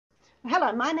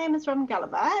Hello, my name is Robyn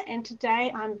Gulliver, and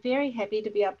today I'm very happy to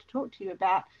be able to talk to you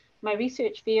about my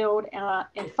research field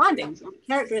and findings on the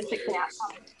characteristics and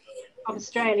outcomes of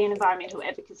Australian environmental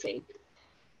advocacy.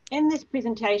 In this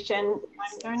presentation,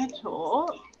 I'm going to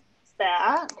talk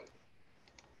about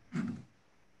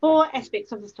four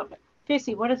aspects of this topic.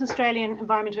 Firstly, what does Australian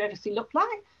environmental advocacy look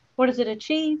like? What has it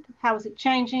achieved? How is it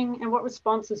changing? And what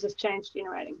responses is change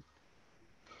generating?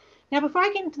 Now, before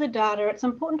I get into the data, it's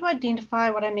important to identify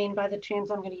what I mean by the terms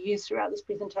I'm going to use throughout this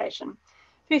presentation.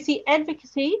 Firstly,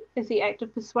 advocacy is the act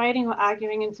of persuading or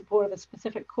arguing in support of a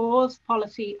specific cause,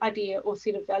 policy, idea, or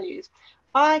set of values.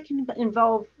 I can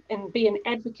involve and be an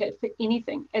advocate for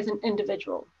anything as an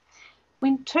individual.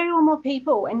 When two or more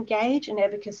people engage in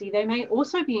advocacy, they may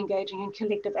also be engaging in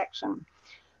collective action,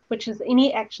 which is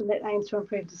any action that aims to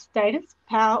improve the status,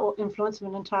 power, or influence of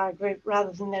an entire group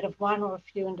rather than that of one or a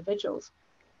few individuals.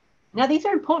 Now, these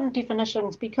are important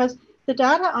definitions because the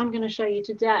data I'm going to show you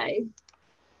today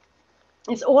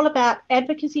is all about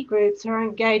advocacy groups who are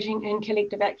engaging in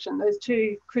collective action, those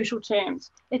two crucial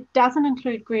terms. It doesn't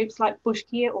include groups like bush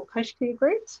care or coast care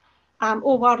groups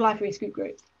or wildlife rescue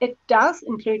groups. It does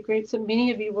include groups that many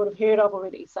of you would have heard of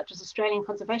already, such as Australian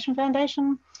Conservation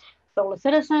Foundation, Solar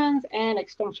Citizens, and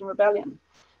Extinction Rebellion.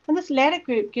 And this latter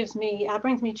group brings me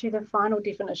to the final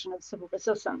definition of civil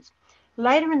resistance.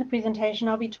 Later in the presentation,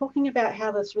 I'll be talking about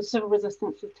how this civil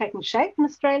resistance is taking shape in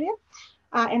Australia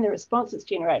and the response it's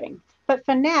generating. But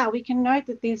for now, we can note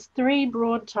that there's three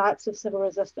broad types of civil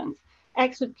resistance.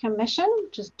 Acts of commission,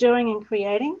 which is doing and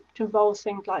creating, which involves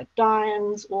things like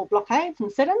die-ins or blockades and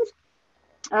sit-ins.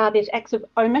 There's acts of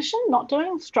omission, not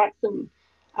doing, strikes and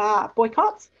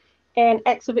boycotts, and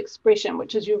acts of expression,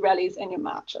 which is your rallies and your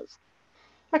marches.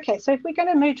 Okay, so if we're going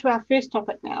to move to our first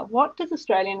topic now, what does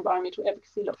Australian environmental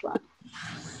advocacy look like?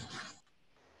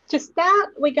 To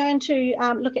start, we're going to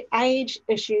look at age,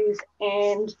 issues,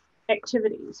 and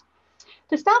activities.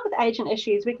 To start with age and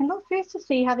issues, we can look first to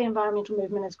see how the environmental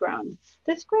movement has grown.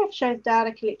 This graph shows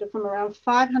data collected from around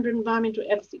 500 environmental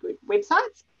advocacy group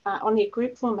websites on their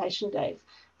group formation days.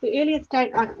 The earliest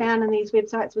date I found in these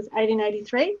websites was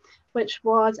 1883, which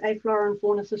was a Flora and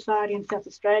Fauna Society in South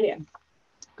Australia.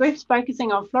 Groups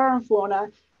focusing on flora and fauna,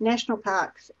 national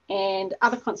parks, and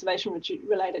other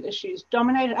conservation-related issues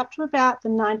dominated up to about the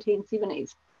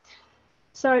 1970s.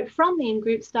 So from then,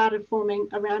 groups started forming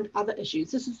around other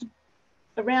issues. This is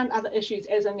around other issues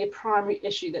as in their primary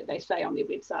issue that they say on their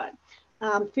website.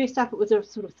 First up, it was a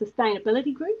sort of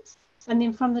sustainability groups. And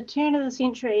then from the turn of the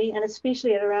century, and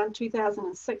especially at around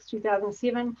 2006,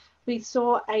 2007, we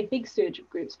saw a big surge of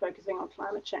groups focusing on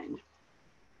climate change.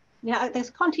 Now, there's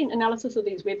content analysis of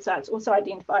these websites also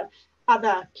identified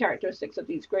other characteristics of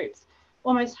these groups.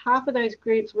 Almost half of those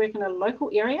groups work in a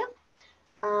local area,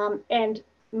 and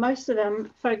most of them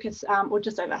focus, or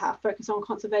just over half, focus on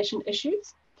conservation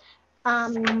issues.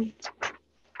 87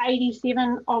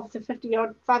 of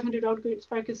the 500 odd groups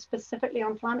focus specifically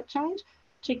on climate change.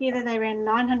 Together, they ran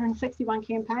 961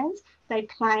 campaigns. They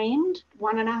claimed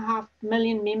 1.5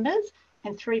 million members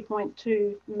and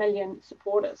 3.2 million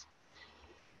supporters.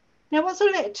 Now, what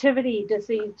sort of activity does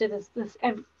this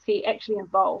advocacy actually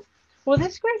involve? Well,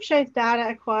 this graph shows data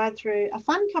acquired through a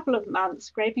fun couple of months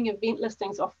scraping event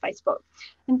listings off Facebook.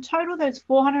 In total, those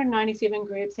 497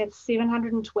 groups had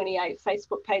 728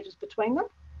 Facebook pages between them.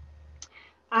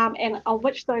 And on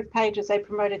which those pages they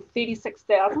promoted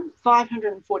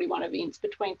 36,541 events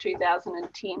between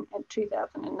 2010 and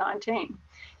 2019.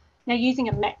 Now, using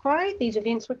a macro, these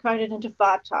events were coded into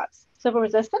 5 types. Civil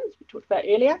resistance, we talked about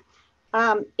earlier,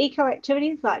 eco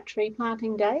activities like tree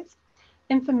planting days,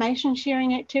 information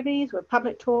sharing activities were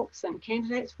public talks and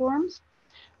candidates forums,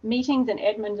 meetings and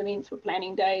admin events for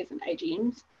planning days and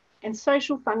AGMs, and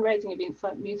social fundraising events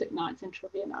like music nights and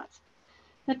trivia nights.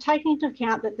 Now, taking into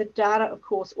account that the data, of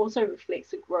course, also reflects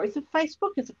the growth of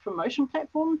Facebook as a promotion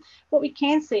platform, what we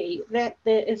can see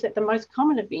is that the most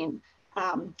common event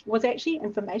was actually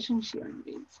information sharing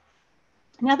events.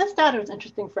 Now, this data is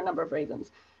interesting for a number of reasons.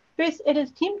 First, it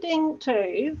is tempting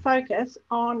to focus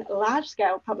on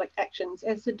large-scale public actions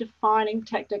as the defining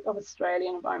tactic of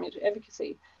Australian environmental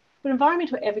advocacy. But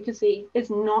environmental advocacy is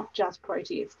not just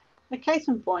protest. A case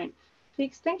in point, the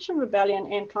Extinction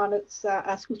Rebellion and school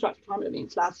strike climate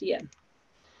events last year.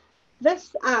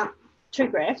 These two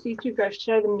graphs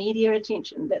show the media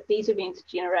attention that these events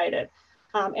generated.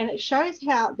 And it shows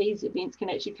how these events can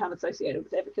actually become associated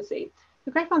with advocacy. The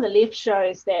graph on the left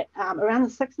shows that around the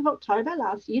 6th of October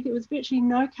last year, there was virtually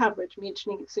no coverage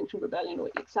mentioning Extinction Rebellion or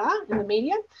XR in the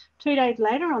media. 2 days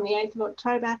later, on the 8th of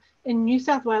October, in New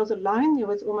South Wales alone, there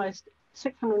was almost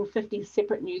 650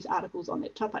 separate news articles on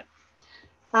that topic.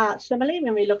 Similarly,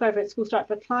 when we look over at School Strike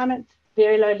for Climate,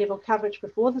 very low level coverage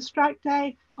before the strike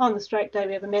day. On the strike day,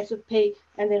 we have a massive peak,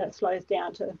 and then it slows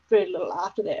down to very little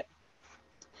after that.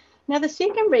 Now, the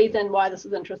second reason why this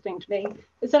is interesting to me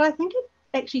is that I think it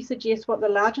actually suggests what the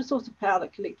larger source of power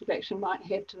that collective action might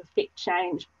have to affect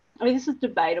change. I mean, this is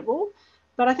debatable,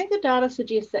 but I think the data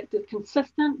suggests that the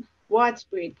consistent,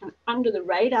 widespread, kind of under the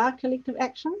radar collective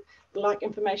action, like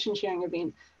information sharing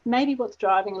events, may be what's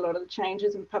driving a lot of the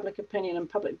changes in public opinion and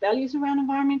public values around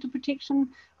environmental protection,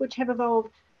 which have evolved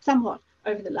somewhat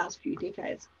over the last few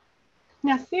decades.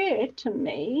 Now, third, to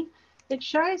me, it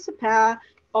shows the power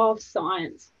of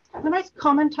science. The most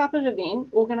common type of event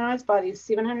organised by these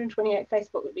 728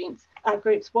 Facebook events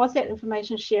groups was that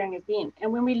information sharing event.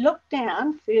 And when we look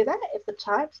down further at the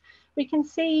types, we can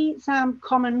see some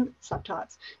common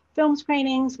subtypes. Film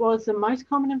screenings was the most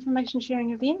common information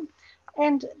sharing event.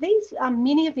 And these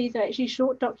many of these are actually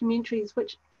short documentaries,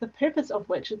 which the purpose of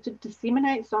which is to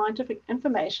disseminate scientific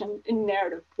information in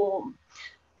narrative form.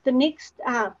 The next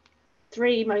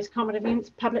three most common events,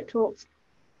 public talks,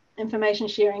 information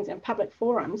sharings, and public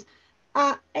forums,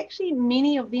 are actually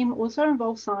many of them also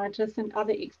involve scientists and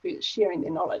other experts sharing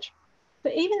their knowledge.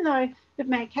 But even though it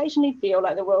may occasionally feel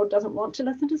like the world doesn't want to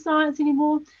listen to science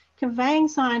anymore, conveying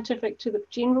scientific to the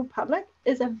general public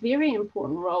is a very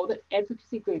important role that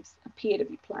advocacy groups appear to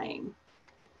be playing.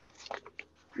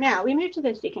 Now, we move to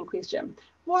the second question.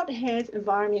 What has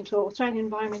Australian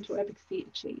environmental advocacy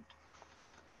achieved?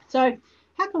 So,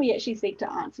 how can we actually seek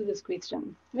to answer this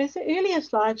question? As the earlier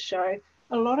slides show,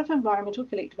 a lot of environmental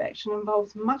collective action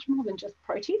involves much more than just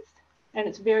protest, and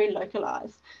it's very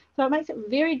localised. So it makes it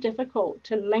very difficult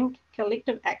to link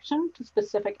collective action to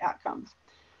specific outcomes.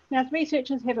 Now,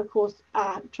 researchers have, of course,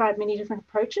 tried many different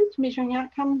approaches to measuring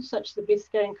outcomes, such as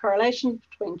investigating correlations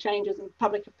between changes in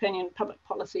public opinion, public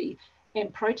policy,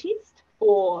 and protest,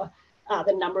 or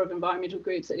the number of environmental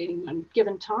groups at any one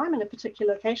given time in a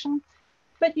particular location.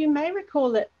 But you may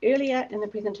recall that earlier in the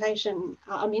presentation,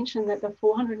 I mentioned that the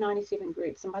 497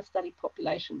 groups in my study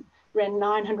population ran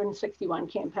 961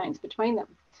 campaigns between them.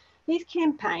 These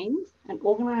campaigns, an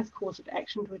organised course of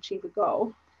action to achieve a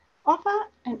goal, offer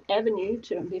an avenue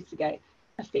to investigate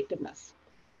effectiveness.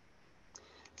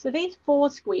 So these four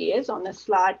squares on this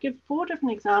slide give four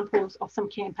different examples of some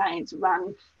campaigns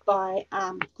run by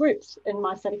groups in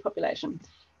my study population.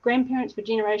 Grandparents for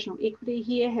Generational Equity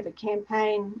here have a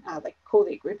campaign, they call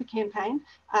their group a campaign,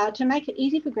 to make it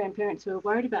easy for grandparents who are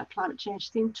worried about climate change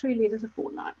to send 2 letters a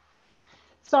fortnight.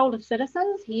 Solar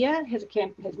Citizens here has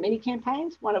many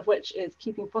campaigns, one of which is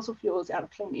keeping fossil fuels out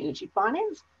of clean energy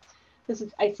finance. This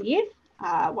is ACF.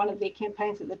 One of their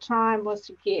campaigns at the time was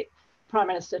to get Prime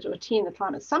Minister to attend the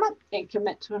climate summit and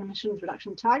commit to an emissions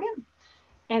reduction target.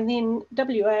 And then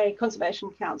WA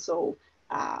Conservation Council,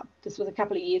 this was a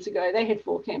couple of years ago, they had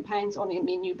 4 campaigns on their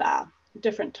menu bar,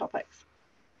 different topics.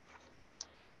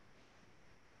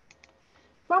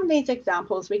 From these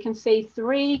examples, we can see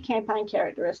 3 campaign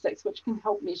characteristics which can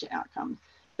help measure outcomes: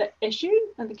 the issue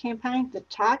of the campaign, the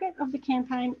target of the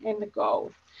campaign, and the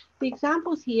goal. The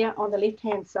examples here on the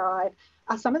left-hand side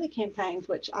are some of the campaigns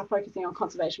which are focusing on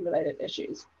conservation-related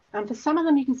issues. For some of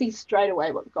them, you can see straight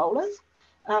away what the goal is.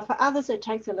 For others, it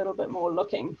takes a little bit more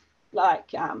looking.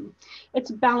 Like it's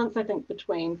a balance, I think,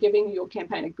 between giving your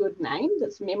campaign a good name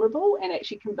that's memorable and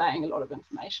actually conveying a lot of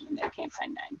information in that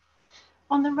campaign name.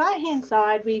 On the right-hand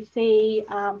side, we see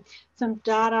some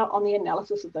data on the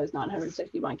analysis of those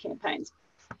 961 campaigns.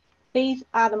 These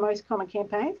are the most common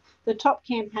campaigns. The top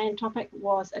campaign topic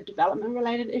was a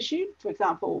development-related issue, for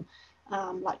example,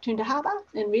 like Toondah Harbour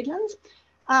in Redlands.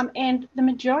 And the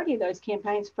majority of those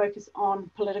campaigns focus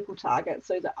on political targets,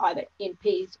 so they're either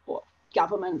MPs or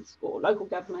governments or local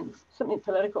governments, something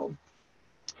political.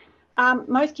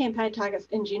 Most campaign targets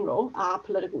in general are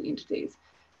political entities.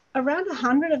 Around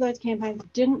 100 of those campaigns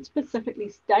didn't specifically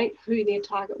state who their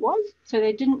target was, so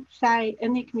they didn't say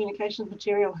in their communications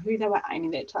material who they were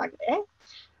aiming their target at.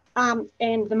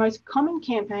 And the most common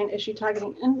campaign issue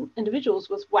targeting individuals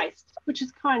was waste, which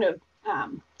is kind of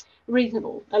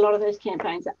reasonable. A lot of those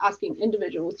campaigns are asking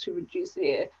individuals to reduce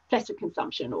their plastic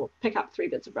consumption or pick up 3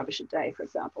 bits of rubbish a day, for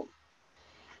example.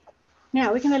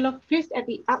 Now, we're going to look first at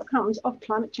the outcomes of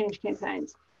climate change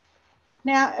campaigns.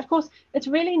 Now, of course, it's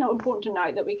really not important to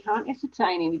note that we can't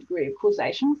ascertain any degree of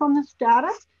causation from this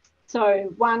data.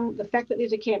 So one, the fact that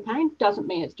there's a campaign doesn't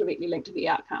mean it's directly linked to the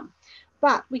outcome,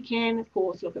 but we can, of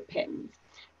course, look at patterns.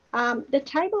 The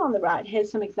table on the right has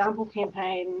some example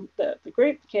campaign, the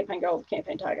group, the campaign goal, the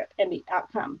campaign target, and the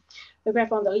outcome. The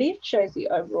graph on the left shows the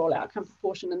overall outcome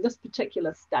proportion in this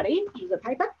particular study, which is a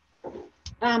paper.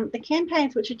 The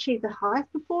campaigns which achieve the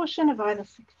highest proportion of either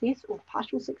success or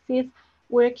partial success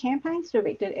were campaigns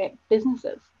directed at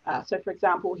businesses. So, for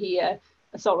example, here,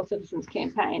 a Solar Citizens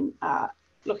campaign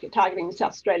look at targeting the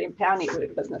South Australian Power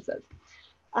Network businesses.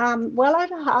 Well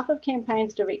over half of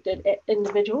campaigns directed at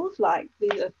individuals, like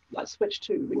these are like switch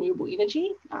to renewable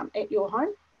energy at your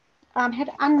home,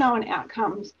 had unknown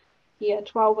outcomes here,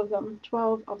 12 of them,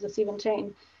 12 of the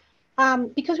 17,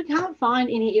 because we can't find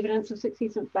any evidence of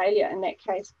success and failure in that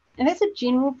case. And that's a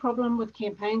general problem with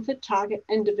campaigns that target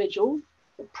individual,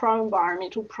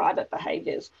 pro-environmental private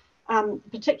behaviours,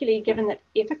 particularly given that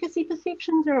efficacy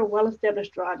perceptions are a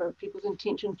well-established driver of people's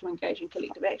intentions to engage in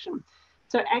collective action.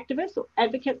 So activists or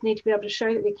advocates need to be able to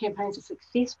show that their campaigns are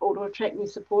successful to attract new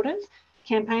supporters.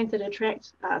 Campaigns that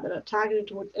are targeted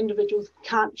towards individuals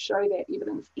can't show that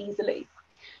evidence easily.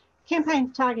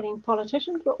 Campaigns targeting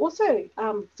politicians were also,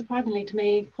 surprisingly to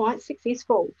me, quite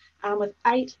successful, with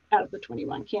 8 out of the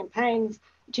 21 campaigns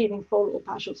achieving full or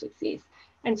partial success.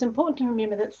 And it's important to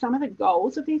remember that some of the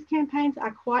goals of these campaigns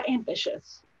are quite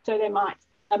ambitious. So they might,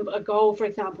 a goal, for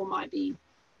example, might be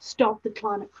stop the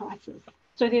climate crisis.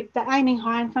 So they're aiming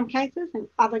high in some cases, and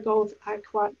other goals are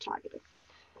quite targeted.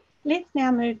 Let's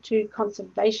now move to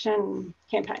conservation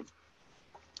campaigns.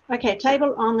 Okay,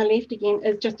 table on the left again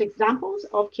is just examples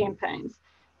of campaigns.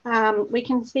 We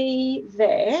can see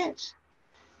that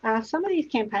some of these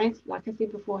campaigns, like I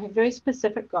said before, have very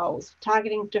specific goals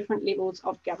targeting different levels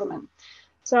of government.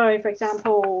 So, for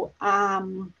example,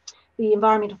 the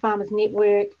Environmental Farmers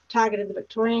Network targeted the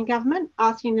Victorian government,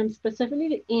 asking them specifically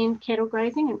to end cattle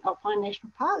grazing in alpine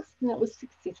national parks, and that was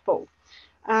successful.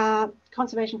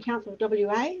 Conservation Council of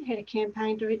WA had a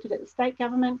campaign directed at the state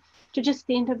government to just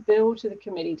send a bill to the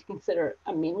committee to consider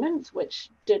amendments, which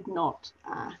did not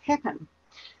happen.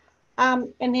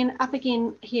 And then up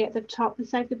again here at the top, the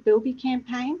Save the Bilby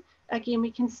campaign. Again,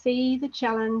 we can see the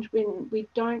challenge when we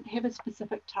don't have a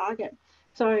specific target.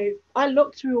 So I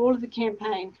looked through all of the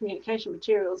campaign communication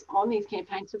materials on these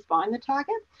campaigns to find the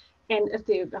target. And if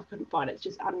I couldn't find it, it's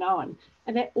just unknown.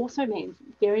 And that also means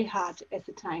very hard to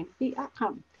ascertain the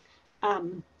outcome.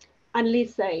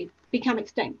 Unless they become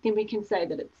extinct, then we can say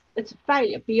that it's a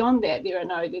failure. Beyond that,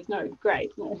 there's no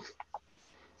grade. No.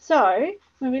 So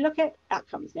when we look at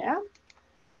outcomes now,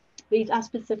 these are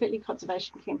specifically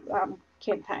conservation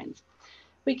campaigns.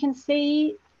 We can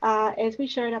see, as we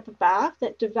showed up above,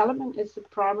 that development is the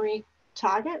primary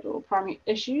target or primary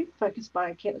issue focused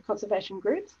by conservation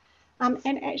groups.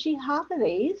 And actually half of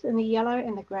these, in the yellow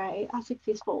and the grey, are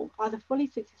successful, either fully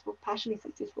successful, partially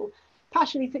successful.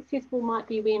 Partially successful might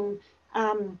be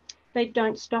when they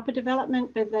don't stop a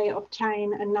development, but they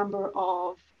obtain a number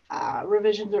of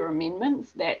revisions or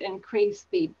amendments that increase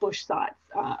the bush sites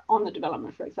on the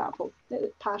development, for example. That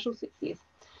is partial success.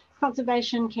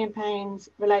 Conservation campaigns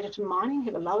related to mining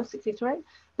have a lower success rate,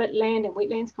 but land and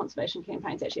wetlands conservation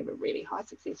campaigns actually have a really high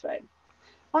success rate.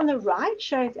 On the right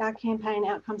shows our campaign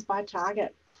outcomes by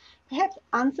target. Perhaps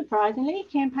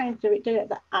unsurprisingly, campaigns directed at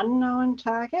the unknown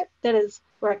target, that is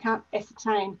where I can't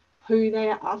ascertain who they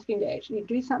are asking to actually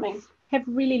do something, have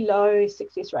really low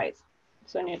success rates.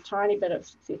 So only a tiny bit of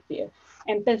success there.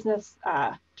 And business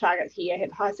targets here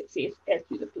have high success, as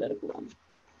do the political ones.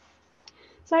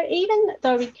 So even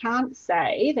though we can't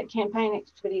say that campaign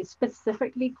activities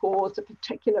specifically cause a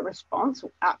particular response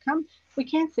or outcome, we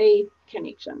can see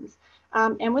connections.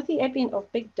 And with the advent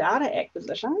of big data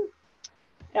acquisition,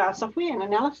 software and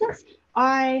analysis,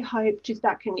 I hope to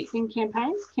start connecting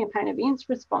campaigns, campaign events,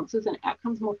 responses and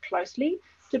outcomes more closely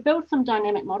to build some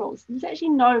dynamic models. There's actually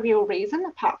no real reason,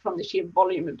 apart from the sheer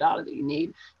volume of data that you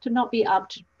need, to not be able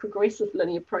to progress this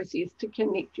linear process to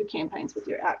connect your campaigns with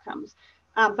your outcomes.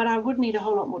 But I would need a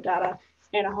whole lot more data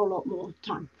and a whole lot more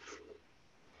time.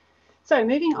 So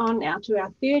moving on now to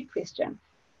our third question.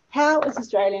 How is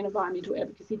Australian environmental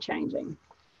advocacy changing?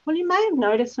 Well, you may have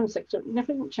noticed some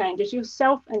significant changes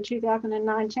yourself in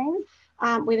 2019,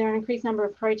 where there are an increased number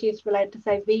of protests related to,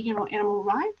 say, vegan or animal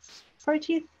rights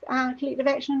protests, collective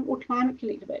action, or climate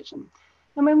collective action.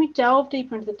 And when we delve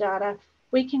deeper into the data,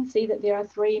 we can see that there are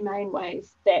 3 main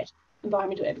ways that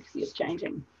environmental advocacy is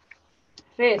changing.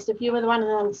 First, if you were one of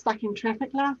the ones stuck in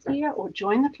traffic last year or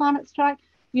joined the climate strike,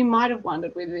 you might have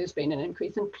wondered whether there's been an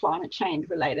increase in climate change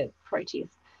related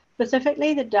protests.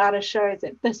 Specifically, the data shows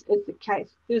that this is the case.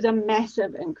 There's a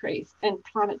massive increase in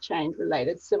climate change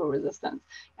related civil resistance.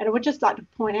 And I would just like to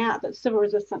point out that civil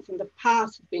resistance in the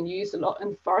past has been used a lot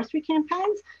in forestry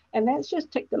campaigns, and that's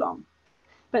just ticked along.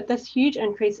 But this huge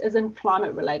increase is in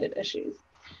climate related issues.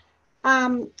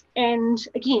 And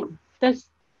again,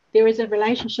 there is a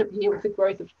relationship here with the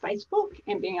growth of Facebook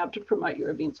and being able to promote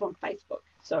your events on Facebook.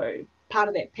 So part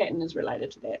of that pattern is related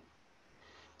to that.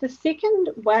 The second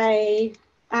way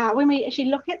when we actually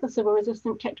look at the civil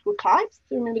resistance tactical types,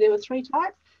 so remember there were 3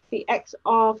 types: the acts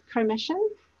of commission,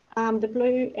 the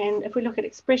blue, and if we look at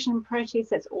expression and protest,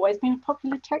 that's always been a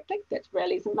popular tactic. That's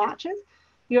rallies and marches.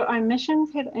 Your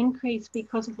omissions have increased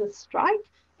because of the strike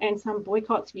and some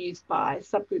boycotts used by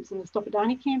subgroups in the Stop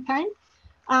Adani campaign.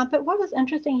 But what was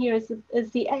interesting here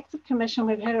is the acts of commission.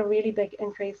 We've had a really big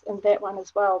increase in that one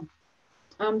as well.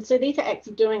 So these are acts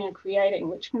of doing and creating,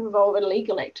 which can involve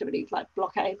illegal activities like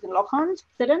blockades and lock-ons,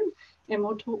 sit-ins, and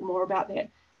we'll talk more about that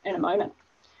in a moment.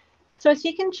 So a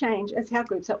second change is how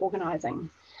groups are organising.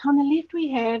 On the left, we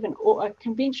have a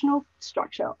conventional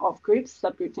structure of groups,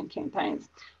 subgroups, and campaigns.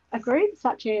 A group,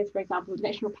 such as, for example, the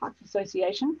National Parks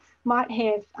Association, might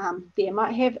have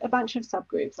a bunch of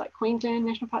subgroups like Queensland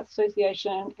National Parks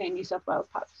Association and New South Wales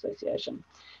Parks Association.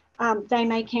 They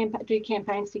may do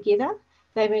campaigns together.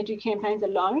 They may do campaigns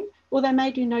alone, or they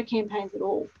may do no campaigns at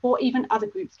all, or even other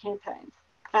groups' campaigns.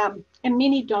 And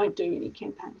many don't do any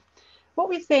campaigns. What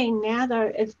we're seeing now,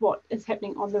 though, is what is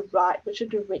happening on the right, which are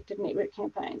directed network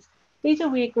campaigns. These are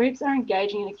where groups are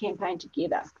engaging in a campaign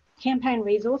together. Campaign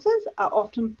resources are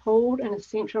often pooled in a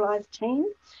centralised team,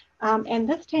 and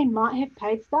this team might have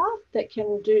paid staff that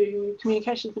can do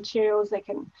communications materials, they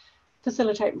can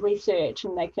facilitate research,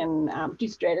 and they can do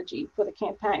strategy for the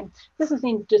campaign. This is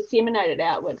then disseminated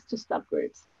outwards to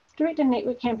subgroups. Directed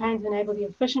network campaigns enable the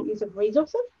efficient use of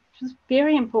resources, which is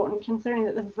very important considering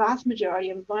that the vast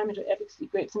majority of environmental advocacy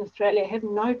groups in Australia have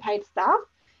no paid staff,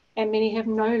 and many have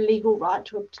no legal right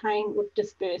to obtain or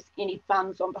disperse any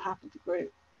funds on behalf of the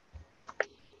group.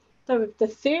 So the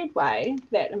third way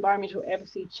that environmental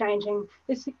advocacy is changing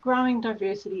is the growing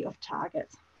diversity of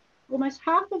targets. Almost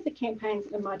half of the campaigns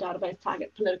in my database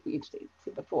target political entities, I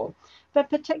said before, but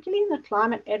particularly in the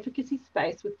climate advocacy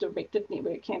space with directed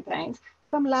network campaigns,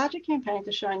 some larger campaigns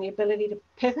are showing the ability to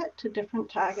pivot to different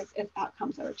targets as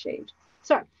outcomes are achieved.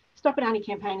 So, Stop Adani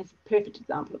campaign is a perfect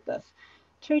example of this.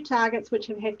 2 targets which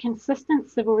have had consistent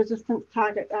civil resistance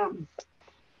target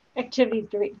activities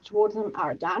directed towards them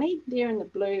are Adani, they're in the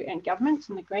blue, and governments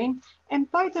in the green, and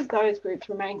both of those groups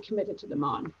remain committed to the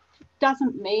mine.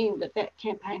 Doesn't mean that that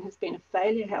campaign has been a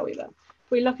failure, however. If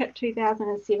we look at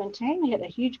 2017, we had a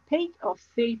huge peak of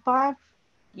 35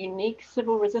 unique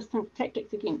civil resistance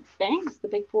tactics against banks, the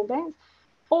big 4 banks.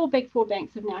 All big 4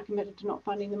 banks have now committed to not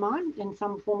funding the mine in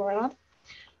some form or another.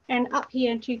 And up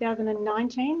here in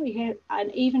 2019, we had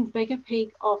an even bigger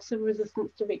peak of civil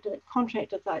resistance directed at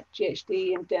contractors like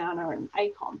GHD and Downer and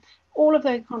ACOM. All of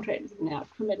those contractors have now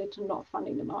committed to not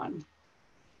funding the mine.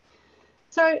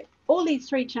 So all these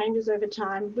 3 changes over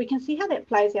time, we can see how that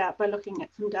plays out by looking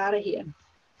at some data here.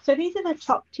 So these are the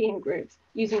top 10 groups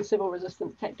using civil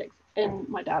resistance tactics in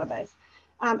my database.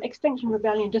 Extinction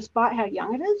Rebellion, despite how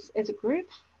young it is as a group,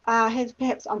 has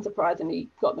perhaps unsurprisingly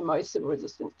got the most civil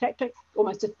resistance tactics,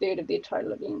 almost a third of their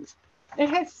total events. It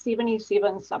has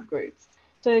 77 subgroups.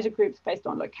 So those are groups based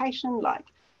on location, like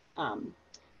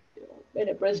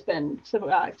Brisbane,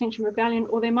 Extinction Rebellion,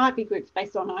 or there might be groups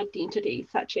based on identity,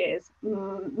 such as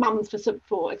Mums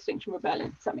for Extinction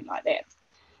Rebellion, something like that.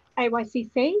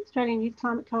 AYCC, Australian Youth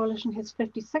Climate Coalition, has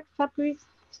 56 subgroups.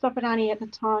 Stop Adani at the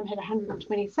time had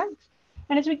 126.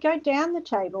 And as we go down the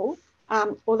table,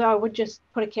 although I would just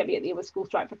put a caveat there with School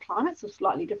Strike for Climate, it's a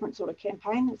slightly different sort of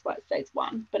campaign, that's why it stays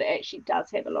 1, but it actually does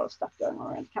have a lot of stuff going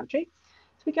on around the country.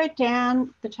 So we go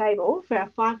down the table for our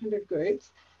 500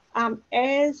 groups.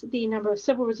 As the number of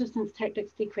civil resistance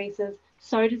tactics decreases,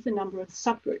 so does the number of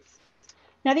subgroups.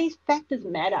 Now, these factors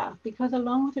matter because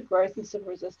along with the growth in civil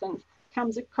resistance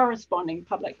comes a corresponding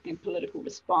public and political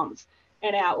response,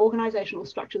 and our organisational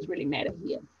structures really matter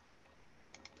here.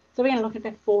 So we're going to look at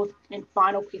the 4th and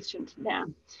final question now.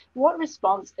 What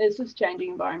response is this changing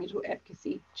environmental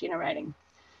advocacy generating?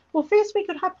 Well, first we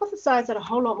could hypothesise that a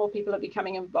whole lot more people are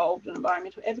becoming involved in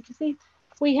environmental advocacy.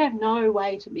 We have no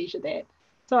way to measure that.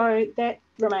 So that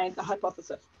remains a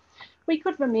hypothesis. We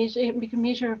can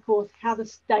measure, of course, how the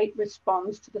state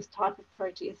responds to this type of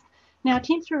protest. Now,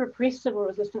 attempts to repress civil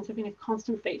resistance have been a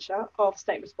constant feature of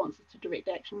state responses to direct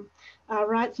action.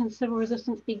 Rights and civil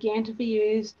resistance began to be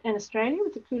used in Australia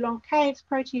with the Coolong Caves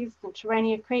protests and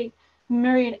Terania Creek,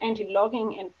 myriad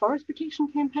anti-logging and forest protection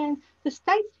campaigns. The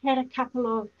states had a couple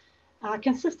of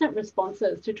consistent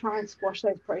responses to try and squash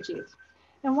those protests.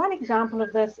 And one example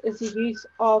of this is the use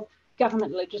of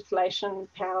government legislation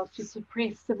powers to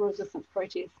suppress civil resistance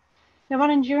protests. Now,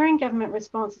 one enduring government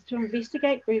response is to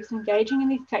investigate groups engaging in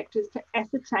these tactics to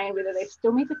ascertain whether they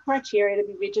still meet the criteria to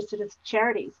be registered as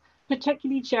charities,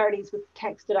 particularly charities with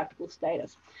tax-deductible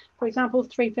status. For example,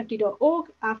 350.org,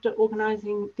 after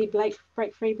organising the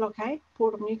Break Free blockade,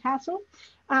 Port of Newcastle,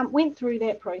 went through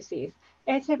that process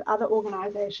as have other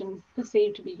organisations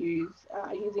perceived to be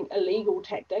using illegal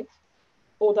tactics,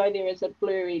 although there is a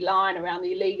blurry line around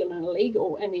the illegal and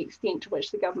illegal and the extent to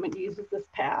which the government uses this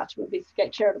power to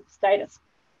investigate charitable status.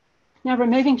 Now,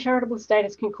 removing charitable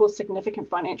status can cause significant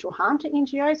financial harm to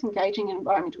NGOs engaging in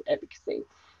environmental advocacy.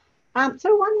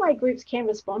 So one way groups can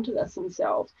respond to this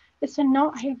themselves is to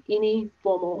not have any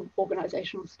formal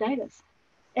organisational status.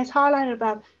 As highlighted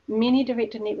above, many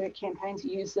directed network campaigns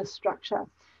use this structure.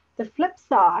 The flip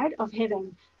side of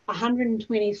having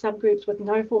 120 subgroups with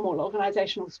no formal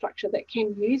organisational structure that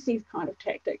can use these kind of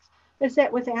tactics is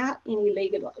that without any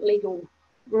legal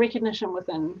recognition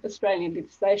within Australian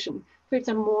legislation, groups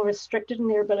are more restricted in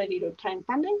their ability to obtain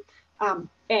funding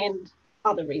and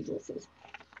other resources.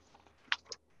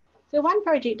 So one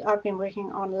project I've been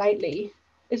working on lately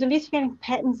is investigating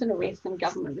patterns in arrests and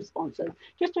government responses,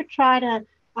 just to try to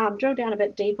drill down a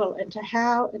bit deeper into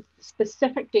how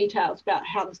specific details about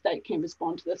how the state can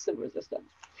respond to this civil resistance.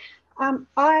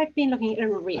 I've been looking at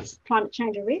an arrest, climate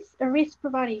change arrests. Arrests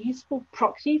provide a useful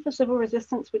proxy for civil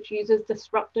resistance, which uses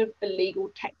disruptive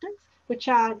illegal tactics, which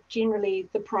are generally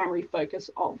the primary focus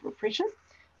of repression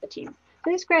attempts.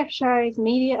 This graph shows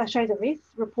arrests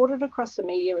reported across the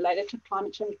media related to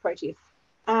climate change protests.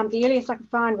 The earliest I could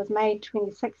find was May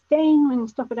 2016, when the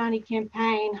Stop Adani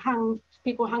campaign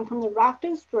people hung from the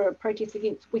rafters for a protest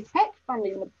against Westpac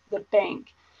funding the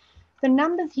bank. The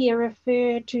numbers here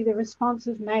refer to the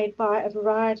responses made by a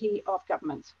variety of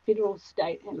governments, federal,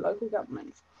 state and local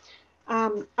governments.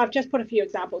 I've just put a few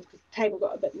examples because the table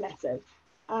got a bit massive.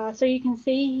 So you can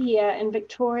see here in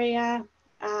Victoria,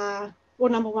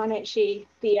 number one actually,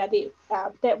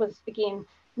 that was again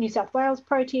New South Wales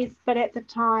protest, but at the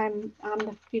time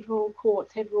the federal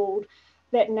courts had ruled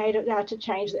that to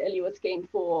change the ILUA scheme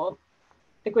for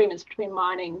agreements between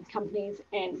mining companies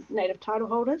and native title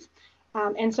holders.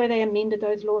 And so they amended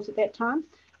those laws at that time.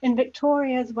 In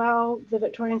Victoria as well, the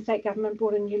Victorian state government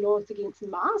brought in new laws against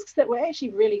masks that were actually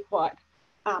really quite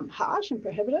harsh and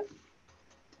prohibitive.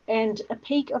 And a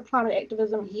peak of climate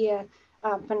activism here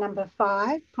for number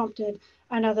 5 prompted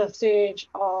another surge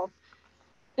of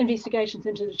investigations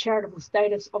into the charitable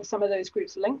status of some of those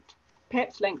groups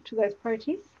perhaps linked to those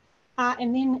protests.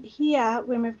 And then here,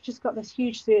 when we've just got this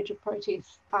huge surge of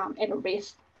protests and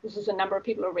arrests, this is a number of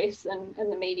people arrests in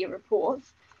the media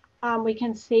reports, we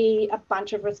can see a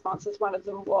bunch of responses. One of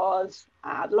them was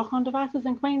lock-on devices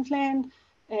in Queensland,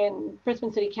 and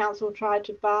Brisbane City Council tried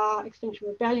to bar Extinction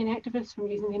Rebellion activists from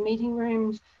using their meeting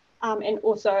rooms. And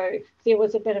also there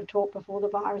was a bit of talk before the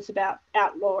virus about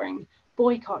outlawing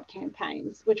boycott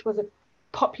campaigns, which was a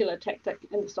popular tactic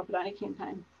in the Stop Adani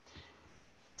campaign.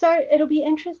 So it'll be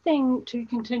interesting to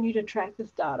continue to track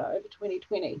this data over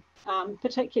 2020,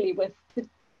 particularly with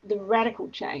the radical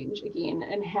change again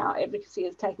in how advocacy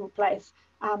is taking place,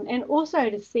 and also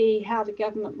to see how the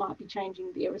government might be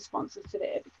changing their responses to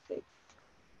their advocacy.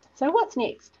 So what's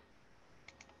next?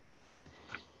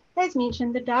 As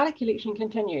mentioned, the data collection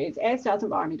continues, as does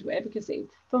environmental advocacy.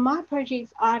 For my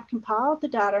projects, I've compiled the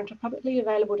data into a publicly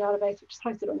available database, which is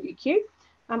hosted on UQ.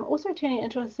 I'm also turning it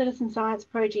into a citizen science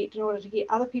project in order to get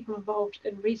other people involved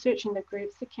in researching the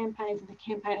groups, the campaigns, and the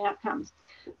campaign outcomes.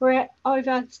 We're at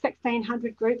over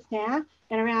 1,600 groups now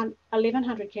and around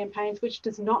 1,100 campaigns, which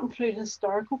does not include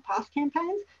historical past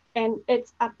campaigns. And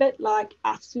it's a bit like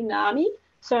a tsunami.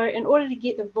 So in order to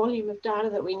get the volume of data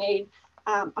that we need,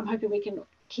 I'm hoping we can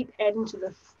keep adding to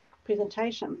this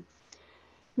presentation.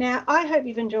 Now, I hope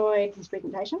you've enjoyed this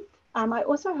presentation. I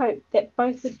also hope that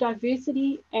both the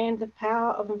diversity and the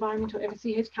power of environmental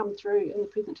advocacy has come through in the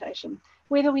presentation.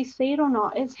 Whether we see it or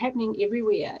not, it's happening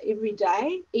everywhere, every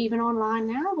day, even online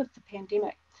now with the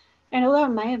pandemic. And although it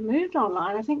may have moved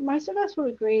online, I think most of us will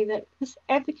agree that this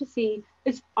advocacy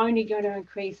is only going to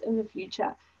increase in the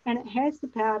future, and it has the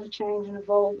power to change and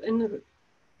evolve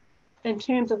in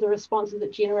terms of the responses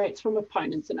it generates from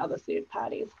opponents and other third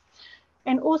parties.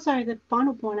 And also the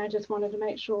final point I just wanted to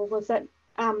make sure was that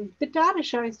the data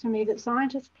shows to me that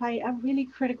scientists play a really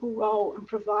critical role in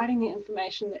providing the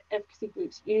information that advocacy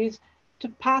groups use to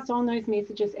pass on those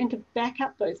messages and to back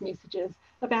up those messages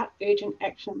about urgent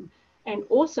action, and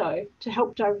also to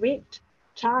help direct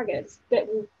targets that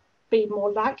will be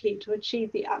more likely to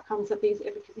achieve the outcomes that these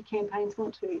advocacy campaigns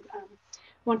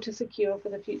want to secure for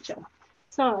the future.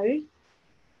 So,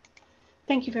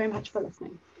 thank you very much for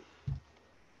listening.